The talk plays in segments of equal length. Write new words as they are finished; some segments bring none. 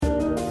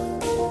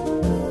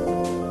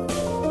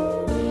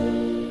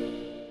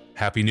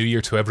Happy New Year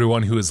to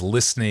everyone who is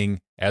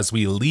listening as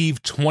we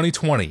leave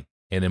 2020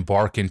 and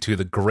embark into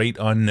the great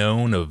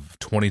unknown of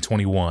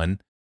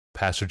 2021.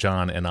 Pastor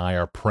John and I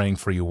are praying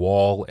for you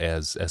all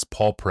as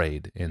Paul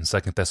prayed in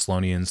 2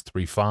 Thessalonians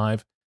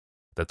 3:5,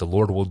 that the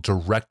Lord will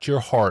direct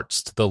your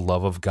hearts to the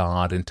love of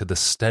God and to the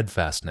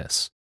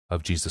steadfastness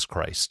of Jesus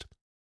Christ.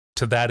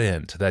 To that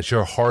end, that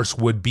your hearts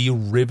would be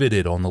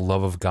riveted on the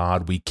love of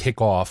God, we kick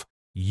off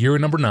year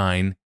number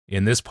 9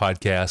 in this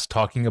podcast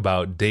talking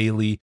about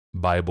daily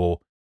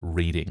Bible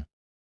reading.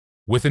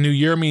 With a new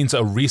year means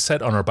a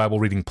reset on our Bible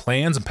reading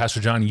plans, and Pastor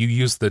John, you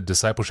used the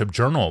Discipleship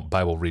Journal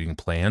Bible reading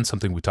plan,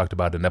 something we talked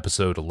about in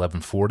episode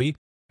 1140,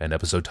 an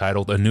episode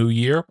titled A New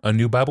Year, a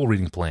New Bible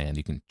Reading Plan.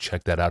 You can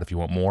check that out if you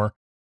want more,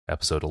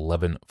 episode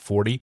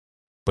 1140.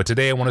 But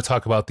today I want to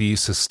talk about the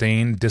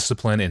sustained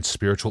discipline and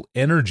spiritual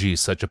energy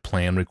such a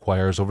plan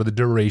requires over the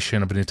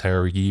duration of an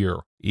entire year.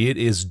 It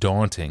is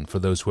daunting for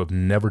those who have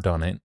never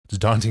done it. It's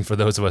daunting for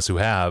those of us who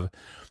have.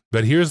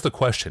 But here's the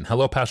question.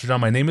 Hello, Pastor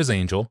John. My name is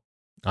Angel.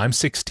 I'm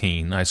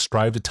 16. I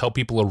strive to tell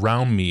people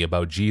around me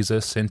about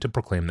Jesus and to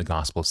proclaim the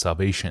gospel of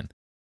salvation.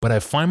 But I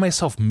find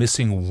myself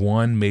missing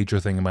one major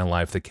thing in my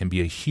life that can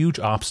be a huge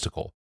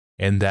obstacle,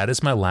 and that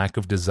is my lack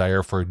of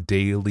desire for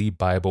daily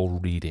Bible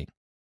reading.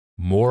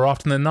 More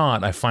often than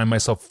not, I find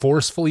myself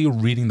forcefully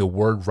reading the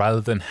Word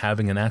rather than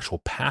having an actual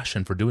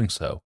passion for doing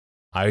so.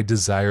 I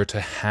desire to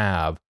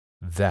have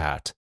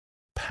that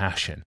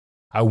passion.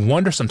 I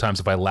wonder sometimes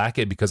if I lack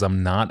it because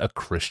I'm not a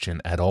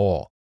Christian at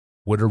all.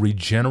 Would a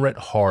regenerate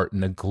heart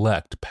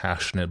neglect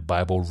passionate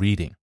Bible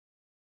reading?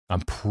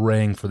 I'm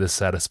praying for this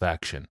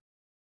satisfaction.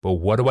 But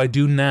what do I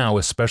do now,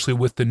 especially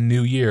with the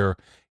new year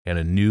and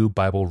a new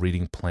Bible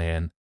reading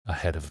plan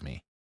ahead of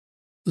me?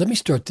 Let me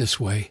start this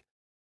way.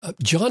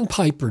 John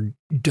Piper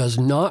does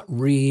not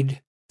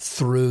read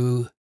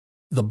through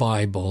the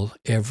Bible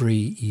every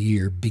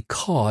year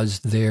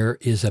because there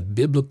is a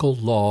biblical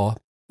law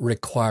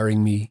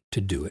requiring me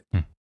to do it.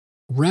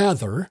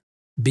 Rather,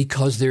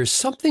 because there's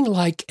something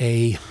like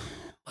I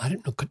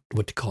don't know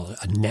what to call it,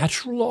 a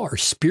natural law or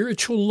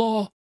spiritual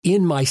law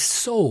in my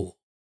soul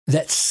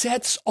that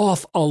sets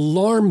off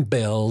alarm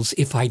bells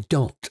if I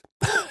don't.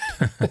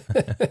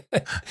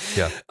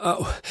 Yeah.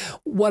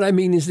 What I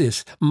mean is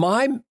this.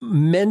 My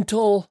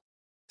mental,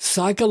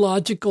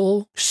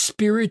 psychological,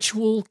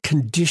 spiritual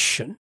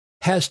condition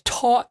has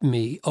taught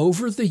me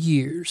over the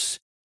years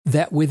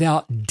that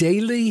without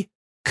daily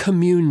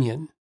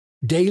communion,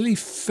 daily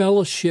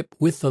fellowship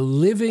with the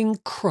living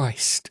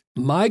Christ,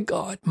 my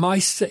God, my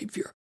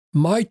Savior,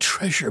 my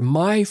treasure,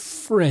 my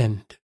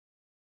friend,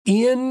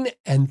 in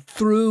and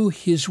through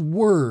His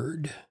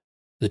Word,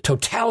 the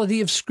totality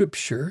of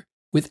Scripture,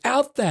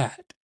 without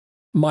that,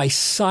 my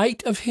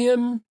sight of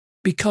Him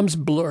becomes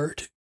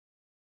blurred.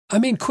 I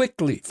mean,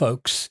 quickly,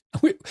 folks.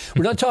 We're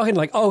not talking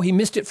like, oh, he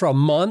missed it for a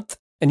month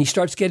and he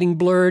starts getting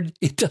blurred.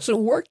 It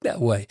doesn't work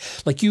that way.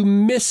 Like you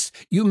miss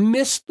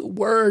the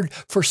Word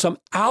for some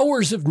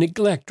hours of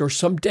neglect or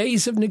some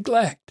days of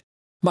neglect.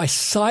 My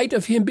sight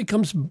of Him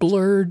becomes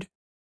blurred.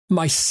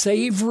 My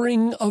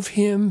savoring of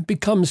Him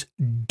becomes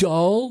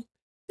dull.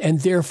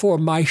 And therefore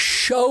my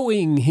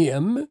showing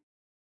Him,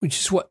 which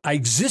is what I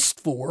exist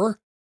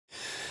for,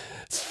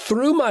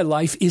 through my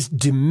life is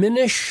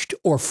diminished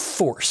or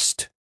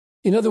forced.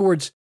 In other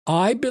words,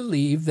 I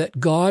believe that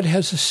God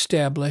has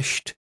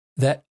established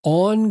that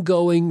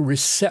ongoing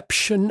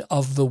reception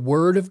of the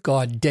Word of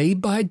God day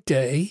by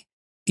day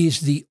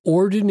is the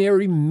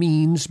ordinary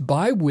means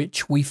by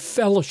which we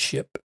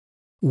fellowship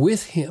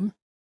with Him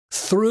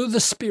through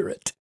the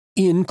Spirit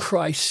in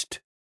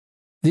Christ.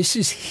 This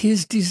is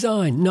His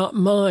design, not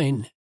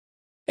mine.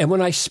 And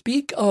when I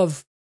speak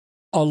of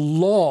a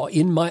law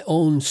in my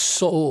own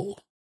soul,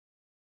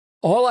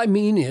 all I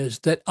mean is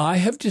that I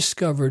have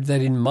discovered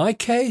that in my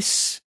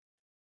case,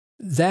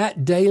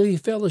 that daily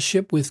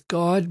fellowship with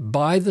God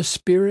by the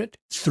Spirit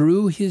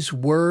through His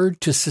Word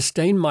to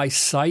sustain my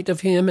sight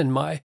of Him and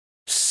my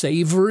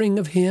savoring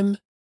of Him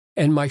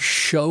and my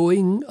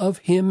showing of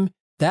Him,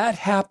 that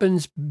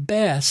happens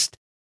best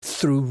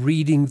through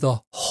reading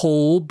the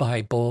whole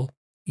Bible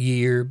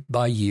year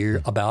by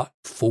year, about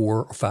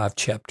 4 or 5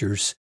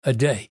 chapters a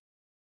day.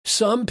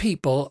 Some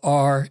people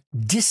are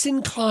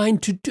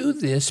disinclined to do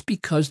this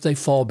because they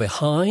fall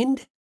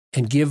behind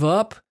and give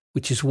up,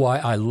 which is why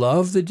I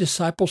love the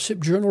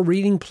Discipleship Journal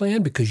reading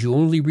plan, because you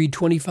only read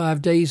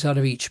 25 days out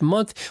of each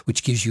month,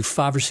 which gives you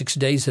 5 or 6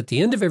 days at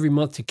the end of every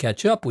month to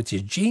catch up, which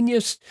is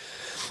genius.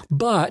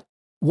 But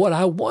what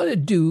I want to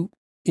do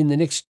in the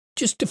next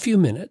just a few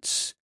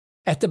minutes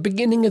at the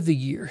beginning of the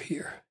year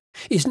here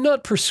is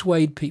not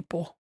persuade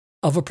people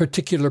of a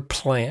particular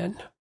plan,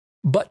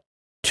 but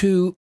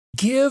to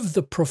give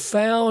the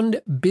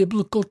profound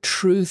biblical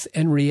truth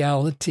and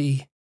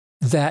reality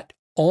that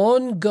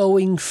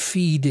ongoing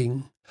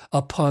feeding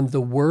upon the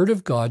Word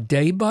of God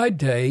day by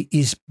day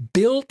is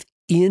built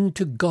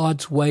into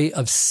God's way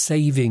of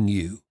saving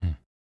you.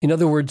 In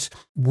other words,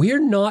 we're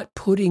not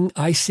putting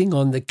icing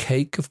on the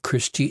cake of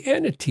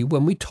Christianity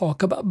when we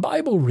talk about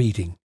Bible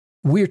reading.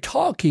 We're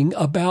talking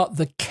about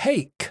the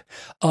cake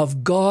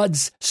of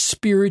God's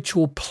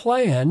spiritual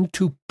plan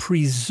to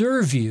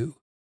preserve you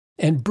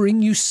and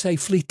bring you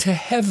safely to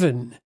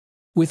heaven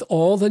with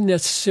all the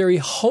necessary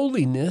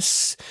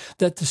holiness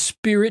that the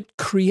Spirit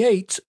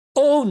creates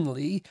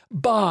only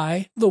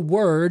by the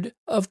Word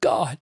of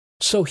God.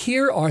 So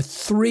here are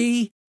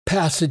 3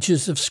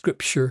 passages of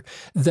Scripture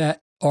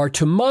that are,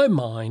 to my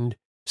mind,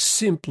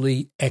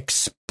 simply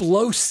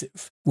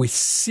explosive with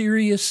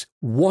serious,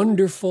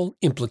 wonderful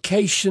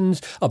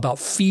implications about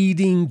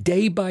feeding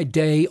day by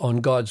day on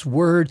God's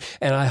Word.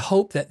 And I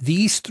hope that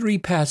these 3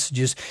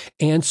 passages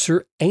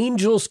answer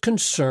Angel's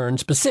concern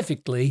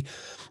specifically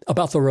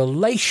about the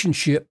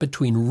relationship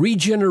between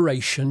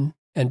regeneration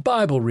and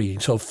Bible reading.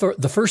 So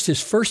the first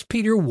is 1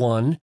 Peter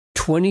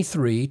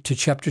 1:23 to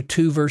chapter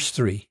 2, verse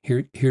 3.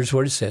 Here's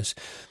what it says.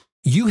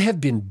 You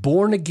have been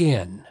born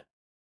again,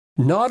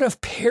 not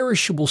of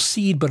perishable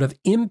seed, but of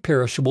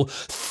imperishable,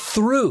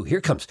 through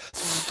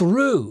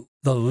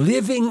the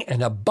living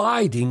and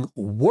abiding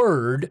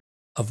Word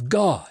of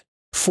God.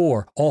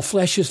 For all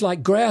flesh is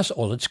like grass,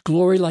 all its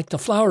glory like the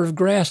flower of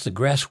grass. The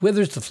grass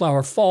withers, the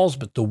flower falls,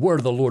 but the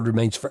word of the Lord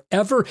remains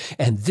forever.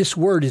 And this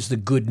word is the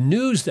good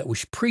news that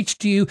was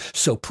preached to you.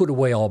 So put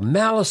away all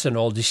malice and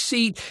all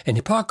deceit and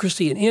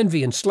hypocrisy and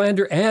envy and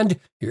slander. And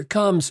here it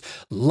comes,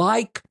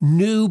 like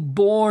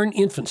newborn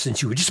infants,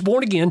 since you were just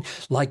born again,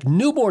 like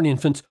newborn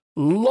infants,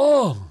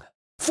 long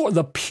for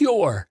the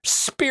pure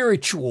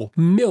spiritual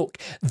milk,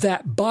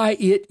 that by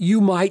it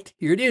you might,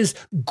 here it is,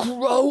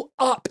 grow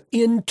up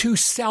into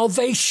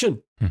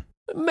salvation.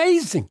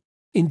 Amazing.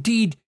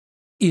 Indeed,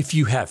 if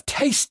you have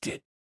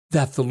tasted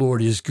that the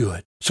Lord is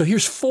good. So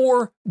here's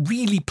 4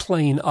 really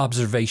plain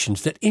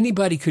observations that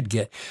anybody could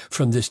get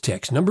from this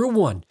text. Number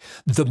 1,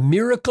 the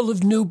miracle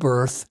of new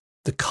birth,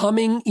 the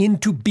coming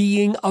into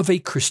being of a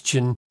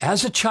Christian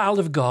as a child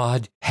of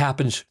God,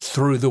 happens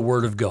through the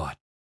Word of God.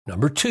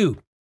 Number 2,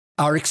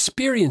 our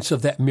experience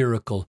of that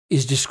miracle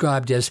is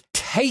described as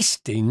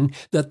tasting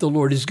that the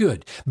Lord is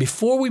good.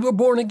 Before we were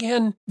born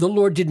again, the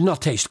Lord did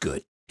not taste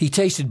good. He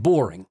tasted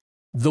boring.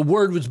 The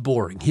Word was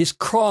boring. His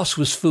cross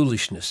was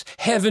foolishness.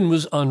 Heaven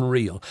was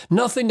unreal.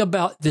 Nothing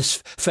about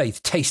this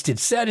faith tasted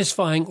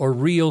satisfying or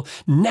real.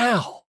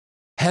 Now,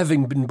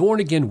 having been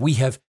born again, we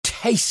have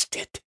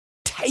tasted.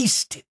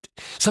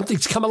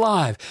 Something's come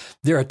alive.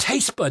 There are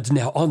taste buds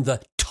now on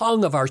the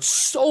tongue of our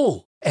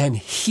soul. And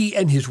He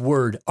and His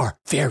Word are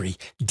very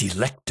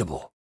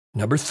delectable.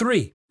 Number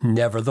 3,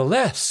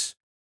 nevertheless,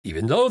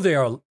 even though they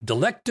are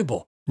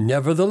delectable,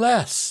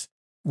 nevertheless,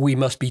 we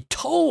must be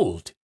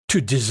told to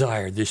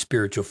desire this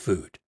spiritual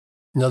food.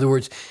 In other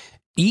words,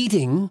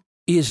 eating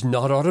is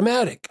not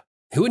automatic.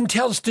 He wouldn't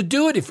tell us to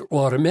do it if it were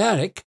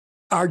automatic.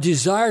 Our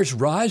desires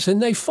rise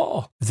and they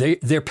fall.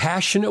 They're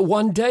passionate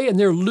one day and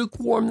they're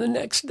lukewarm the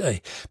next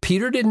day.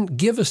 Peter didn't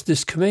give us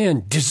this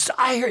command,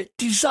 desire it,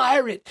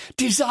 desire it,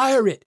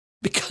 desire it.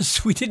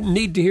 Because we didn't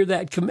need to hear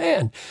that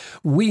command.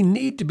 We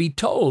need to be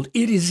told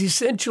it is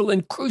essential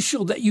and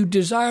crucial that you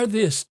desire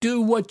this. Do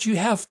what you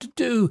have to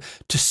do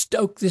to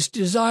stoke this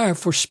desire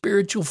for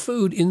spiritual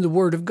food in the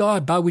Word of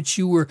God by which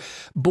you were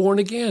born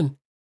again.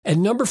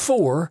 And number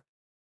 4,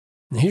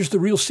 and here's the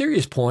real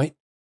serious point,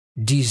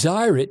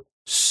 desire it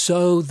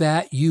so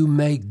that you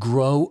may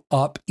grow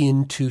up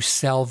into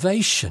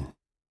salvation.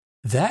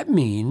 That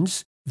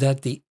means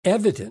that the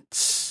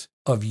evidence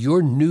of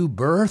your new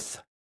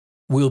birth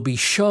will be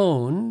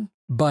shown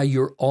by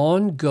your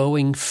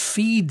ongoing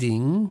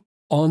feeding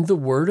on the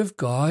Word of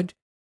God,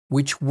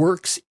 which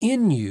works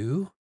in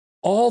you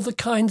all the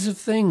kinds of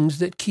things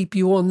that keep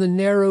you on the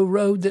narrow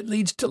road that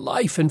leads to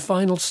life and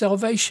final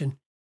salvation.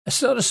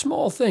 That's not a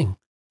small thing.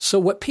 So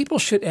what people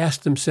should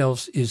ask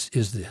themselves is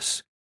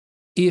this.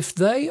 If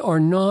they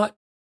are not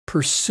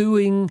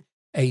pursuing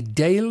a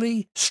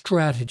daily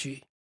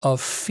strategy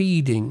of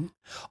feeding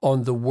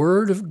on the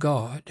Word of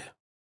God,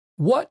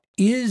 what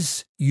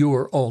is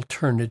your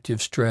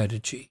alternative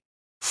strategy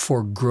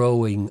for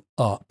growing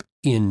up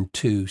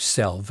into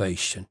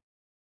salvation?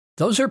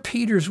 Those are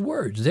Peter's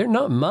words. They're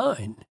not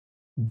mine.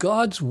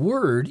 God's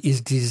Word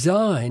is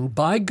designed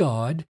by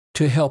God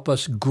to help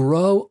us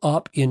grow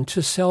up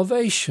into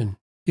salvation.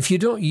 If you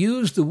don't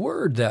use the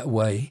Word that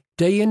way,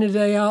 day in and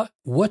day out,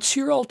 what's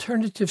your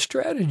alternative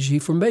strategy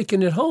for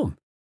making it home?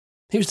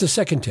 Here's the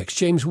second text,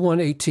 James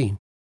 1:18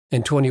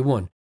 and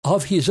 21.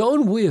 Of His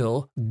own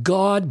will,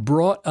 God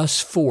brought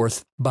us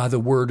forth by the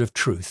word of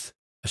truth.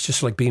 That's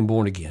just like being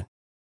born again.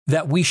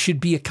 That we should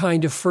be a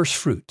kind of first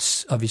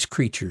fruits of His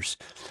creatures.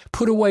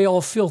 Put away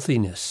all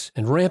filthiness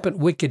and rampant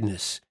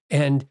wickedness,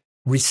 and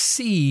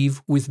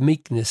receive with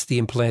meekness the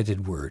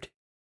implanted word.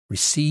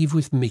 Receive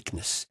with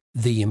meekness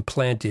the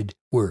implanted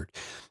word,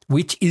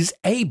 which is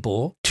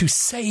able to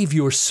save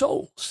your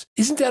souls.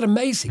 Isn't that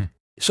amazing?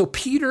 So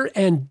Peter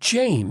and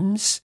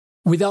James,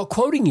 without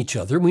quoting each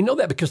other, we know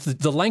that because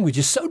the language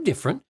is so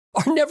different,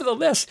 are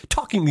nevertheless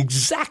talking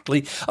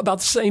exactly about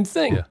the same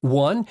thing. Yeah.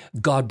 One,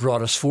 God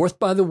brought us forth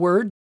by the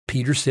word.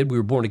 Peter said we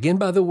were born again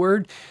by the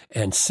word.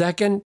 And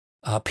second,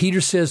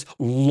 Peter says,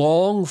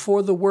 long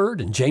for the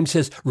word. And James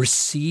says,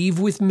 receive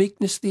with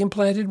meekness the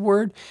implanted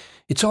word.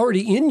 It's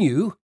already in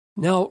you.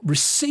 Now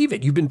receive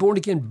it. You've been born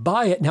again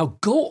by it. Now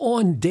go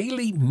on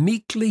daily,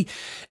 meekly,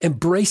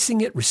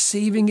 embracing it,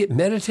 receiving it,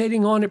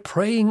 meditating on it,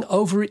 praying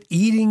over it,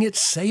 eating it,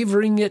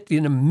 savoring it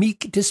in a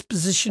meek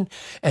disposition.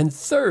 And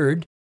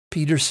third,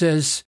 Peter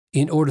says,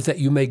 in order that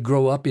you may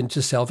grow up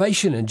into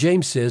salvation. And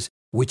James says,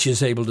 which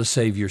is able to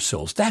save your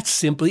souls. That's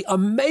simply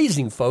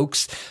amazing,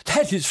 folks.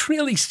 That is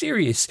really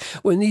serious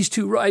when these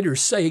two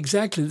writers say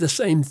exactly the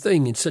same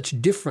thing in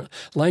such different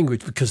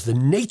language, because the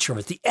nature of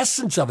it, the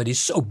essence of it is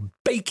so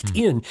baked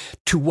in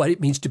to what it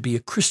means to be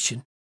a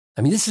Christian.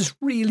 I mean, this is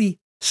really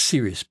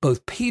serious.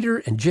 Both Peter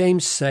and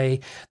James say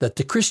that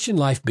the Christian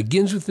life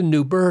begins with the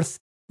new birth,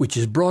 which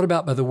is brought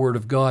about by the Word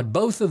of God.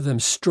 Both of them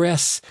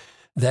stress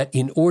that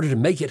in order to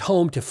make it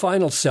home to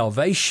final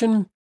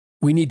salvation,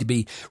 we need to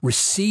be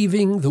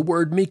receiving the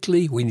word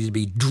meekly. We need to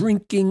be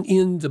drinking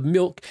in the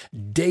milk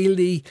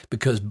daily,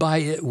 because by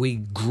it we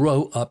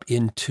grow up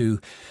into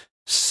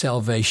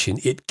salvation.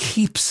 It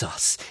keeps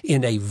us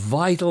in a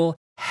vital,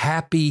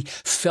 happy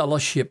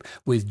fellowship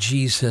with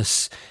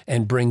Jesus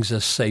and brings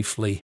us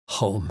safely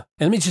home.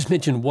 And let me just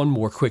mention one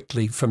more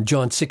quickly from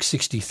John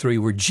 6:63,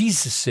 where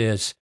Jesus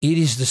says, "It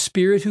is the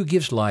Spirit who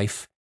gives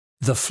life.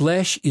 The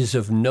flesh is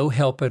of no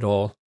help at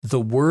all. The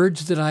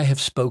words that I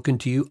have spoken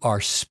to you are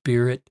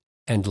spirit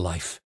and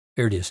life."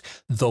 There it is.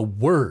 The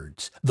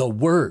words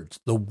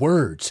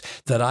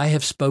that I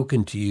have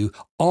spoken to you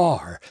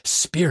are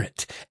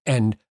spirit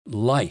and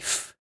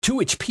life. To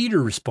which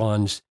Peter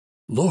responds,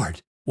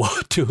 Lord,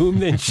 well, to whom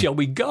then shall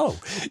we go?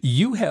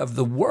 You have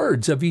the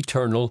words of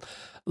eternal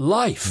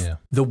life. Yeah.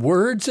 The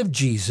words of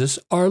Jesus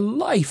are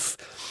life.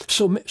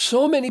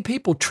 So many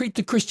people treat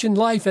the Christian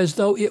life as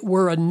though it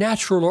were a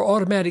natural or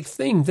automatic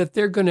thing, that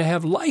they're going to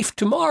have life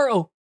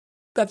tomorrow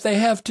that they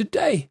have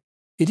today.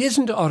 It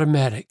isn't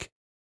automatic.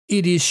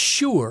 It is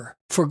sure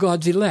for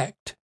God's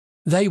elect.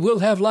 They will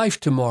have life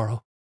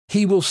tomorrow.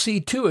 He will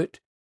see to it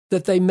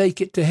that they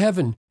make it to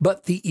heaven.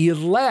 But the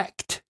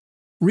elect,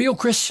 real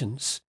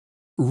Christians,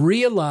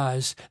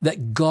 realize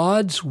that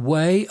God's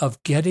way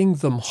of getting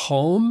them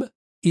home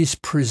is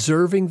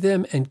preserving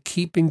them and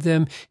keeping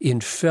them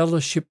in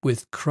fellowship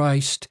with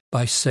Christ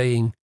by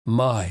saying,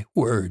 my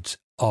words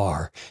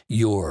are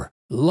your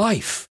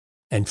life,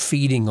 and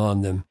feeding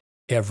on them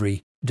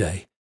every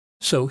day.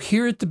 So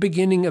here at the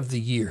beginning of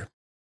the year,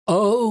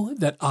 oh,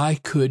 that I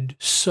could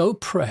so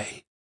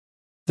pray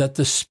that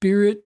the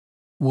Spirit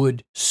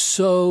would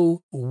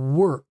so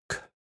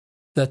work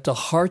that the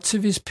hearts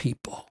of his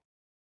people,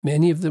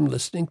 many of them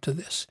listening to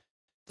this,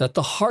 that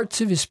the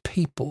hearts of his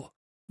people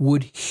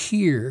would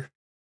hear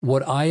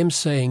what I am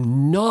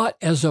saying, not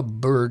as a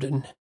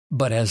burden,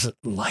 but as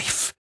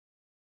life.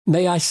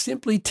 May I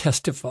simply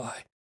testify.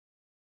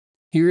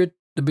 Here at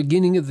the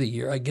beginning of the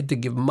year, I get to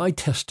give my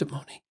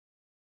testimony.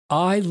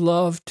 I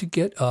love to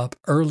get up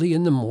early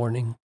in the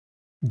morning,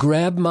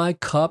 grab my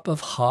cup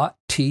of hot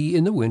tea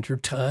in the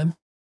wintertime,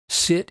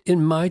 sit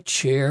in my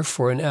chair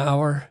for an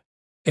hour,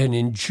 and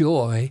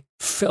enjoy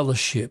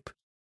fellowship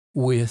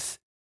with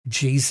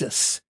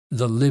Jesus,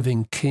 the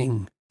living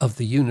King of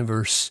the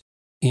universe,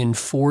 in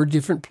 4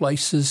 different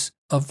places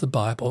of the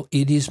Bible.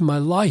 It is my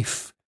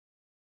life.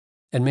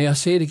 And may I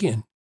say it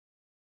again?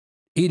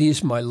 It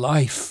is my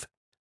life.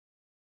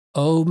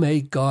 Oh,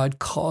 may God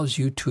cause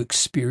you to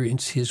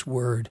experience his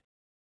word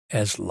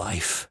as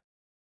life.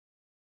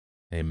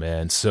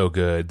 Amen. So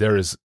good. There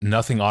is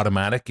nothing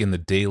automatic in the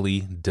daily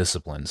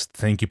disciplines.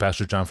 Thank you,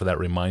 Pastor John, for that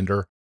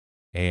reminder.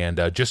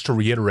 And just to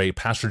reiterate,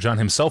 Pastor John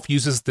himself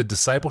uses the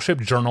Discipleship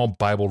Journal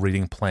Bible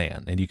Reading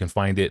Plan, and you can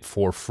find it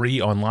for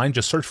free online.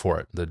 Just search for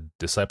it, the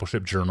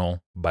Discipleship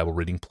Journal Bible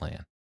Reading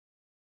Plan.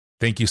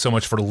 Thank you so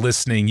much for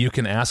listening. You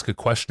can ask a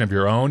question of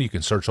your own. You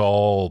can search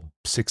all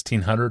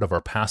 1,600 of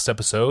our past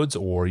episodes,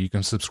 or you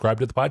can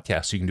subscribe to the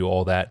podcast. You can do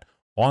all that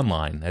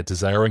online at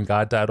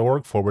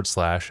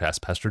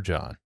desiringgod.org/Ask Pastor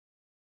John.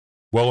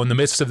 Well, in the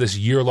midst of this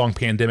year-long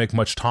pandemic,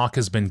 much talk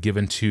has been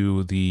given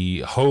to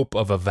the hope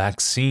of a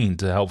vaccine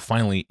to help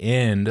finally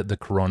end the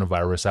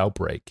coronavirus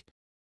outbreak.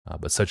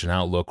 But such an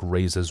outlook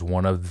raises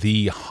one of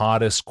the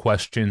hottest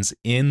questions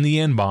in the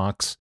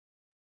inbox.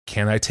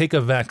 Can I take a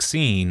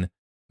vaccine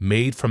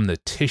made from the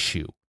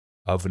tissue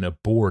of an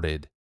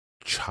aborted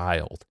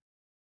child?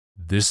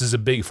 This is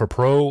for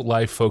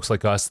pro-life folks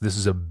like us, this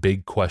is a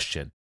big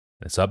question.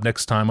 And it's up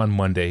next time on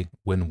Monday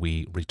when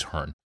we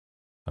return.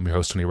 I'm your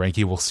host, Tony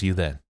Reinke. We'll see you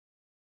then.